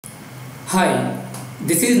Hi,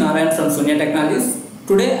 this is Narayan from Sunya Technologies.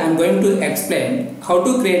 Today I am going to explain how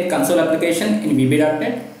to create console application in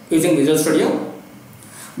VB.NET using Visual Studio.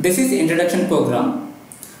 This is introduction program.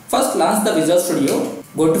 First launch the Visual Studio,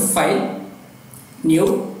 go to File,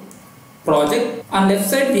 New, Project. On left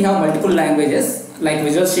side we have multiple languages like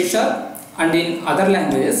Visual C# and in other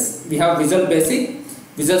languages we have Visual Basic,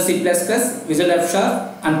 Visual C++, Visual F#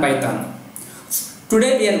 and Python.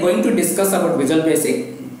 Today we are going to discuss about Visual Basic.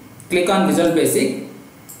 Click on Visual Basic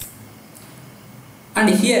and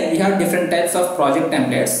here we have different types of project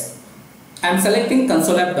templates. I am selecting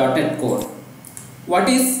ConsoleApp.NET Core. What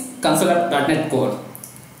is ConsoleApp.NET Core?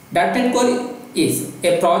 .NET Core is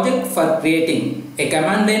a project for creating a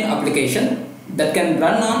command line application that can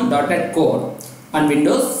run on .NET Core on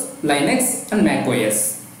Windows, Linux and Mac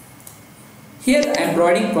OS. Here I am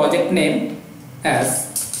providing project name as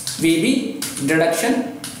VB Introduction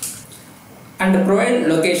and provide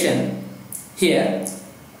location here,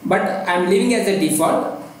 but I am leaving as a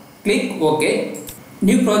default. Click OK.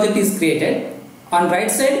 New project is created. On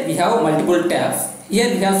right side we have multiple tabs.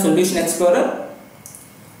 Here we have Solution Explorer.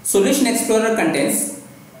 Solution Explorer contains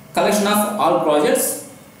collection of all projects.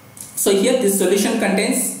 So here this solution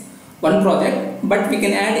contains one project, but we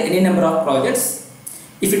can add any number of projects.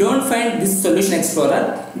 If you don't find this Solution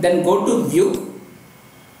Explorer, then go to View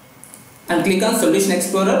and click on Solution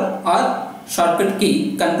Explorer or shortcut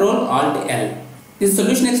key Ctrl-Alt-L. This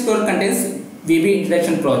Solution Explorer contains VB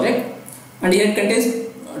Introduction project and here it contains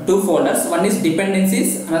two folders. One is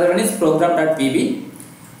dependencies, another one is program.vb.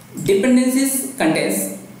 Dependencies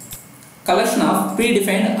contains collection of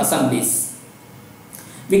predefined assemblies.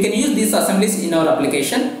 We can use these assemblies in our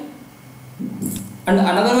application. And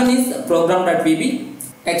another one is program.vb.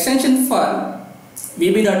 Extension for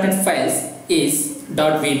VB.NET files is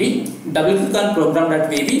 .vb. Double click on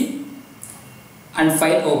program.vb and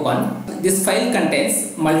file open. This file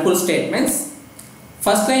contains multiple statements.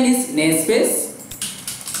 First line is namespace.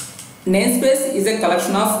 Namespace is a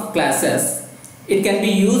collection of classes. It can be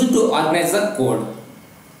used to organize the code.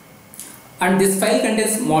 And this file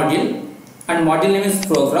contains module and module name is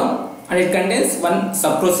program and it contains one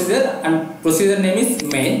subprocedure and procedure name is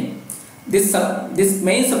main. This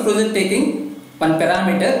main subprocedure taking one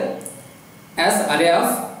parameter as array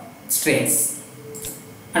of strings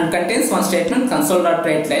and contains one statement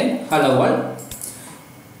console.writeLine hello world.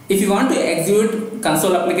 If you want to execute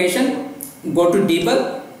console application, go to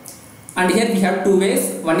debug and here we have two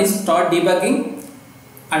ways. One is start debugging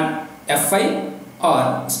and F5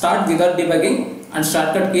 or start without debugging and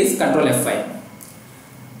shortcut key is Ctrl F5.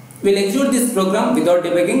 We'll execute this program without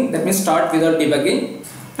debugging, that means start without debugging,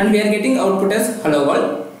 and we are getting output as hello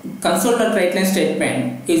world. Console.writeLine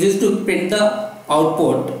statement is used to print the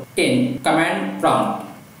output in command prompt.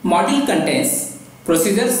 Module contains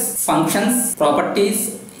procedures, functions,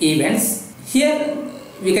 properties, events. Here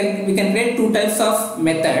we can create two types of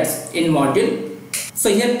methods in module. So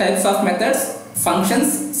here types of methods: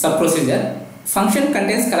 functions, subprocedure. Function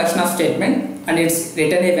contains collection of statements and it's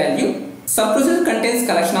return a value. Subprocedure contains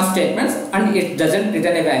collection of statements and it doesn't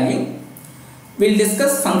return a value. We'll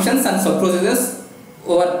discuss functions and subprocedures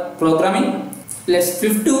over programming. Let's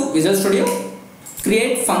flip to Visual Studio.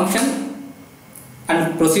 Create function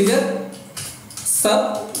and procedure,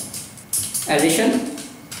 sub, addition,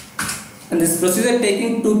 and this procedure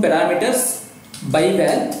taking two parameters, by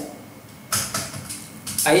val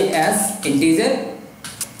I as integer,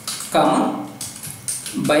 comma,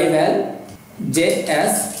 by val j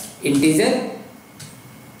as integer,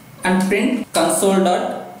 and print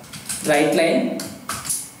console.writeLine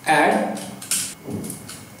add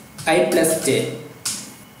I plus j,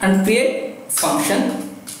 and create function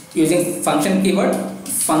using function keyword,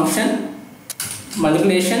 function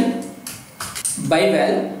multiplication by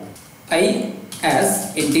val I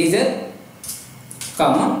as integer,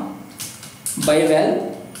 comma, by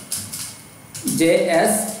val j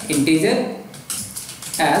as integer,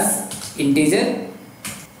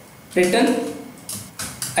 return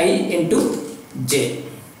I into j.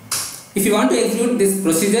 If you want to execute this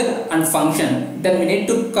procedure and function, then we need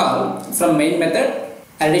to call from main method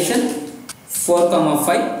addition 4,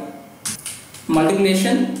 5,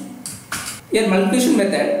 multiplication. Here multiplication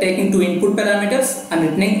method taking two input parameters and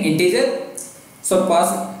returning integer. So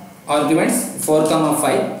pass arguments 4,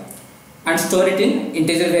 5 and store it in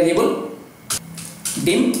integer variable.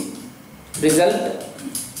 Dim result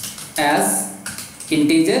as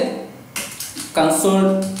integer,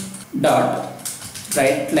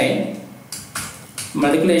 console.writeLine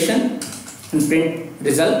multiplication and print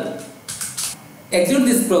result. Execute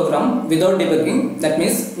this program without debugging, that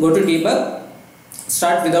means go to debug,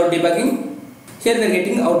 start without debugging, Here we are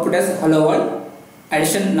getting output as hello world,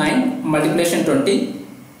 addition 9, multiplication 20.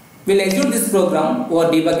 We'll execute this program over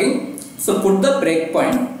debugging. So put the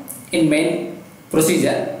breakpoint in main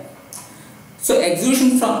procedure. So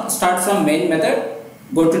execution start from main method,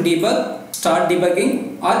 go to debug, start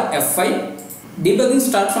debugging or F5. Debugging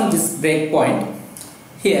starts from this breakpoint.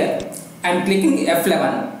 Here I am clicking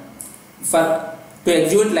F11 to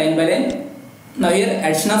execute line by line. Now here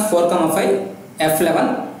addition of 4, 5,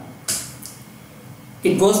 F11.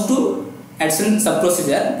 It goes to addition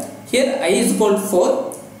subprocedure. Here I is equal to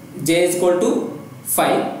 4, j is equal to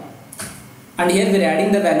 5, and here we are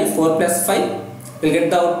adding the value 4 plus 5. We'll get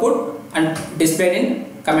the output and displayed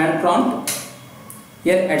in command prompt.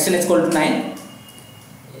 Here addition is equal to 9,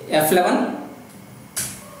 F11.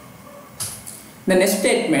 The next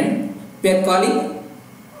statement, we are calling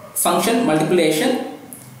function multiplication.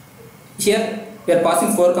 Here we are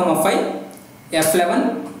passing 4, 5,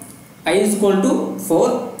 F11. I is equal to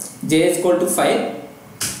 4, j is equal to 5,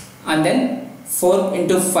 and then 4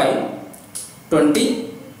 into 5, 20,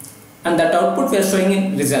 and that output we are showing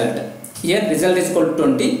in result. Here result is equal to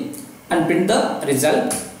 20 and print the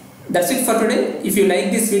result. That's it for today. If you like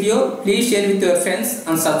this video, please share with your friends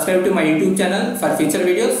and subscribe to my YouTube channel for future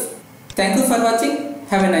videos. Thank you for watching.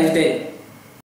 Have a nice day.